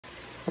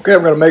Okay,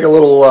 I'm going to make a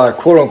little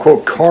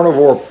quote-unquote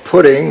carnivore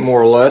pudding,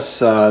 more or less.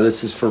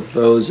 This is for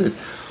those that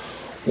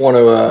want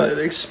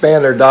to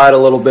expand their diet a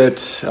little bit.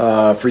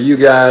 For you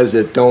guys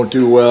that don't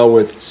do well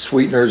with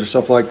sweeteners or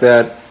stuff like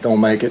that,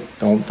 don't make it.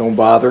 Don't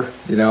bother.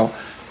 You know,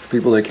 for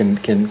people that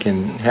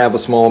can have a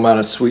small amount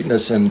of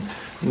sweetness and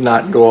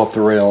not go off the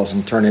rails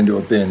and turn into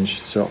a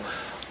binge. So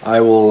I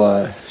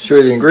will show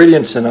you the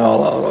ingredients, and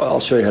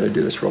I'll show you how to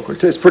do this real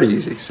quick. It's pretty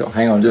easy. So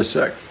hang on just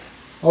a sec.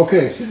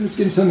 Okay, so let's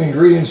get some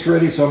ingredients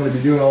ready. So I'm going to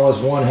be doing all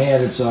this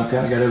one-handed, so I've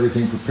kind of got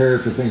everything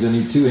prepared for things I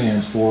need two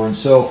hands for. And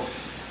so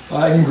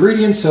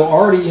ingredients, so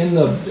already in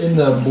the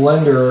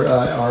blender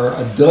are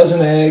a dozen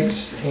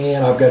eggs,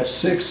 and I've got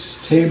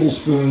 6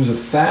 tablespoons of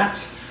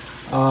fat.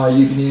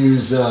 You can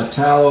use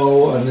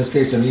tallow. In this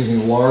case, I'm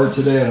using lard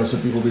today. I know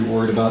some people will be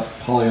worried about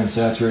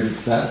polyunsaturated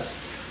fats,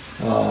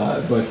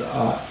 but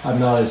I'm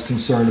not as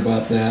concerned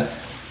about that.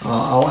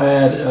 I'll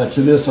add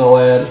to this. I'll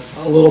add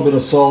a little bit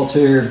of salt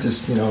here,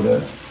 just to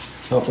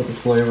help with the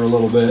flavor a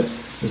little bit.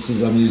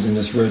 I'm using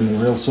this red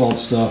and real salt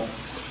stuff.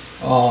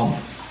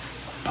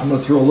 I'm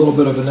going to throw a little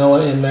bit of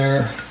vanilla in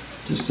there,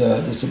 just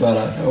about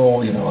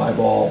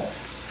eyeball,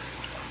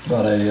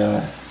 about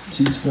a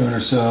teaspoon or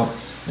so.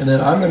 And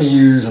then I'm going to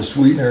use a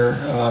sweetener.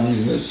 I'm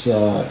using this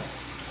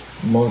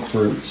monk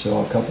fruit,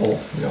 so a couple,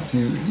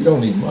 you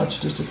don't need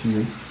much, just a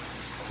few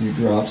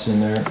drops in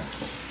there.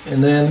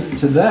 And then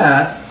to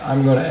that,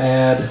 I'm going to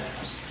add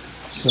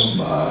some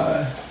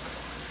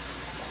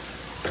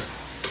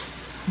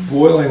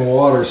boiling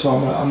water. So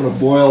I'm going to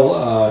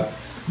boil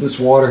this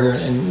water here,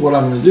 and what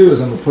I'm going to do is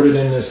I'm going to put it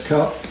in this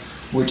cup,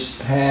 which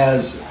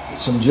has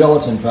some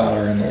gelatin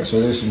powder in there. So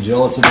there's some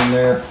gelatin in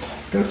there.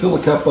 I'm going to fill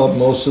the cup up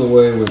most of the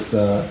way with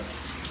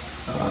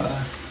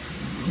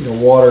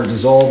water,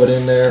 dissolve it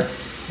in there,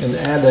 and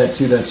add that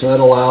to that. So that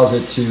allows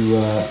it to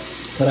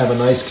kind of have a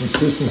nice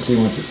consistency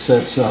once it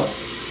sets up.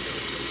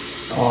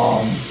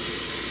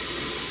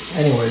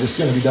 Anyway, this is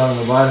going to be done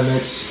in the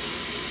Vitamix.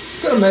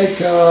 It's going to make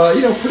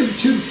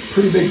two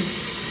pretty big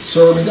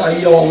servings. I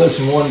eat all this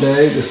in one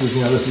day. This is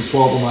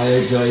 12 of my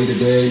eggs that I eat a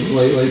day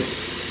lately,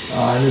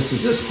 and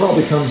this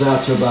probably comes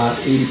out to about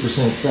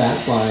 80%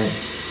 fat by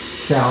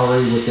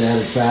calorie with the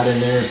added fat in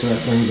there. So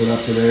that brings it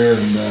up to there,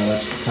 and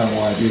that's kind of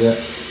why I do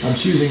that. I'm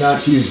choosing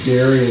not to use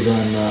dairy, as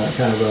I'm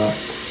kind of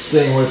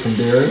staying away from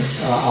dairy.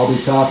 I'll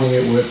be topping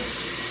it with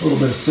a little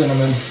bit of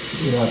cinnamon,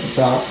 at the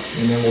top,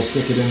 and then we'll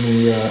stick it in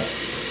the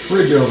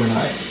fridge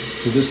overnight.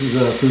 So this is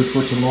food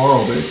for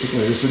tomorrow,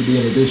 basically. This would be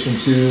in addition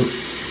to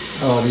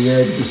the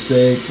eggs, the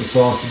steak, the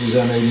sausages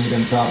I may need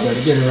on top of that.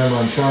 Again, remember,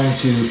 I'm trying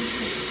to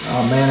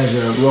manage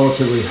a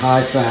relatively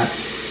high-fat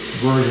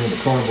version of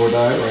the carnivore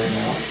diet right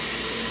now.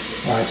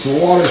 All right, so the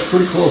water is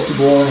pretty close to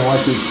boiling. I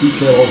like these tea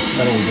kettles.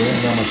 I don't drink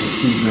that much of a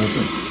tea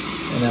drinker.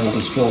 And then we'll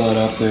just fill that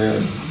up there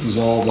and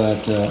dissolve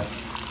that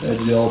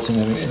gelatin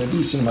in a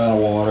decent amount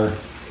of water.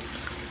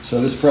 So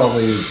this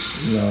probably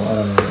is, I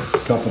don't know, a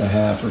cup and a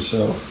half or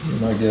so,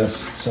 I guess,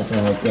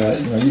 something like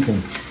that. You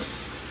can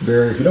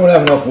vary. If you don't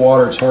have enough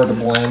water, it's hard to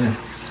blend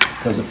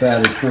because the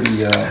fat is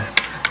pretty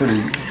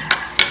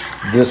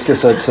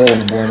viscous, I'd say,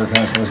 and the blender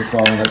constantly has a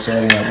problem with that. So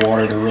adding that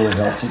water there really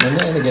helps it. And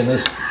then again,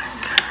 this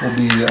will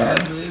be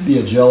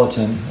a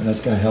gelatin, and that's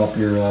going to help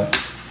your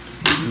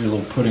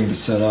little pudding to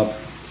set up.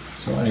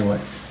 So anyway,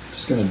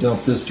 just going to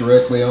dump this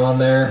directly on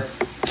there.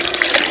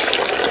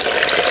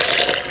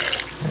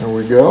 There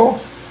we go.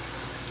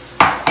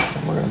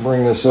 We're going to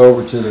bring this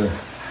over to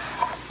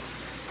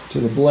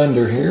the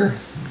blender here.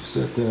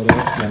 Set that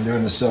up. I'm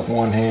doing this stuff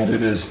one-handed.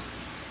 It is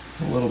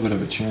a little bit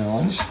of a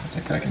challenge. I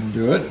think I can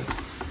do it.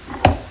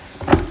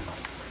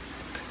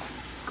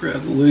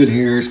 Grab the lid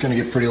here. It's going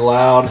to get pretty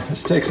loud.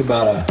 This takes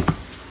about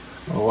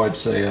I'd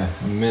say a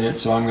minute.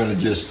 So I'm going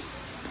to just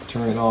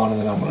turn it on,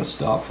 and then I'm going to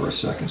stop for a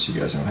second so you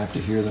guys don't have to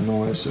hear the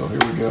noise. So here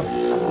we go.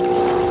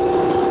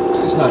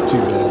 So it's not too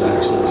bad,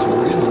 actually. So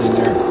we're getting it in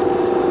there.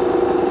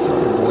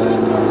 Starting to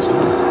blend, and I'm just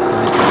going to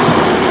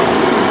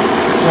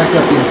crank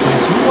up the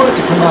intensity. You want it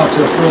to come out to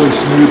a fairly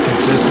smooth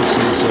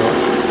consistency, so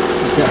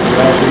just kind of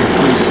gradually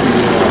increase the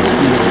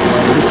speed of the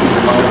blender. This is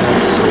a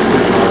Vitamix, so it's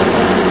pretty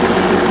powerful.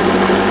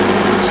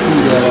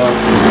 Speed that up.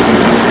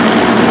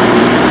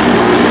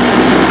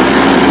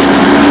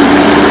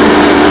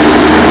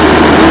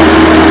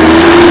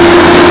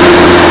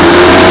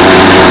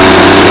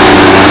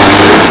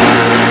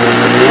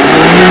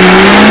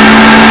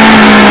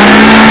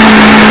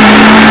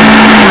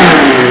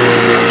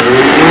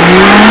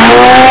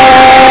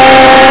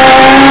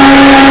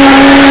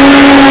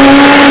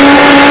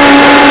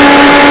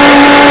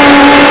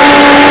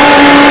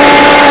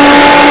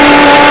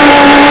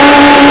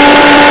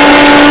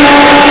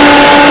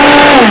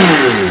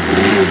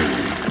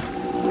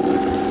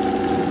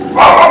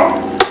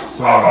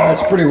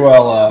 That's pretty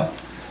well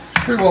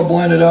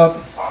blended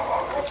up.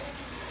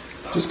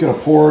 Just going to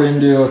pour it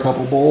into a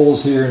couple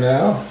bowls here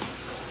now.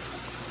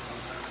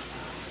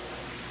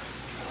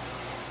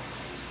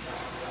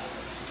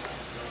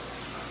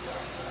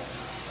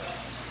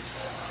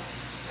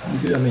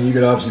 You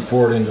could obviously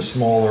pour it into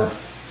smaller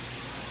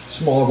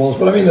smaller bowls.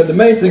 But I mean, the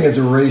main thing is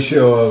the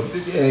ratio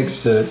of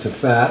eggs to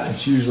fat.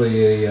 It's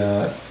usually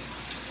a,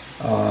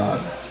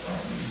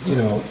 you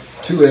know,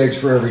 2 eggs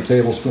for every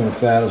tablespoon of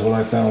fat is what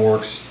I found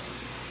works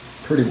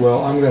pretty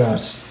well. I'm going to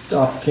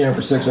stop the camera for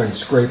a second so I can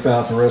scrape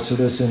out the rest of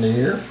this into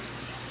here.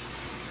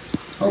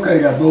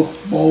 Okay, got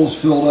both bowls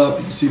filled up.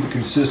 You can see the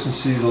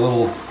consistency is a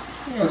little,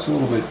 it's a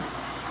little bit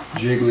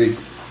jiggly,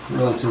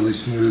 relatively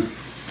smooth.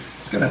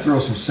 Just going to throw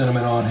some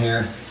cinnamon on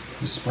here.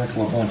 Just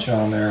sprinkle a bunch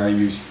on there. I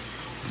use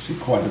usually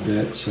quite a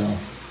bit, so and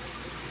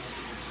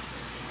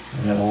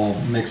that'll all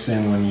mix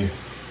in when you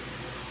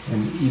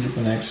eat it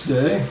the next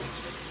day.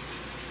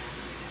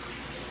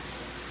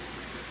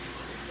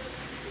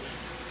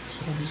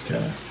 So I'm just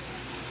kind of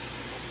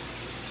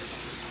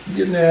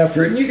getting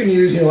after it. And you can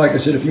use, you know, like I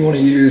said, if you want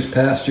to use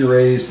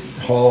pasture-raised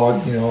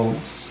hog, you know,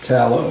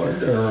 tallow or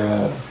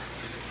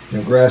you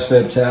know,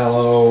 grass-fed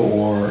tallow,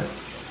 or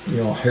you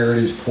know,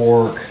 heritage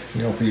pork,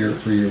 you know, for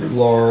your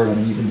lard. I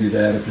mean, you can do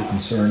that if you're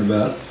concerned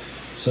about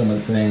some of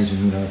the things.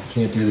 And you know, if you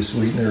can't do the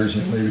sweeteners,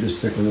 you know, maybe just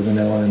stick with the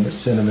vanilla and the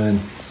cinnamon.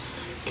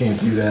 Can't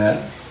do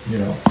that, you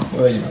know,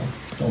 well, you know,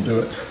 don't do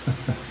it.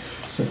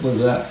 Simple as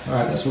that. All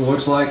right, that's what it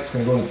looks like. It's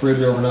going to go in the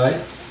fridge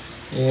overnight.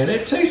 And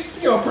it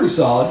tastes, you know, pretty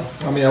solid.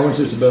 I mean, I wouldn't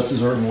say it's the best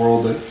dessert in the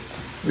world, but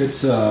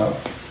it's, you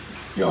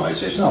know,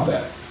 it's not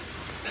bad.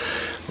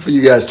 For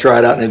you guys, try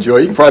it out and enjoy.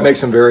 You can probably make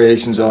some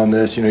variations on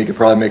this. You know, you could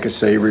probably make a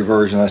savory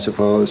version, I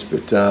suppose.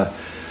 But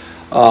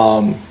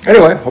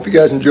anyway, hope you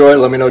guys enjoy it.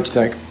 Let me know what you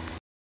think.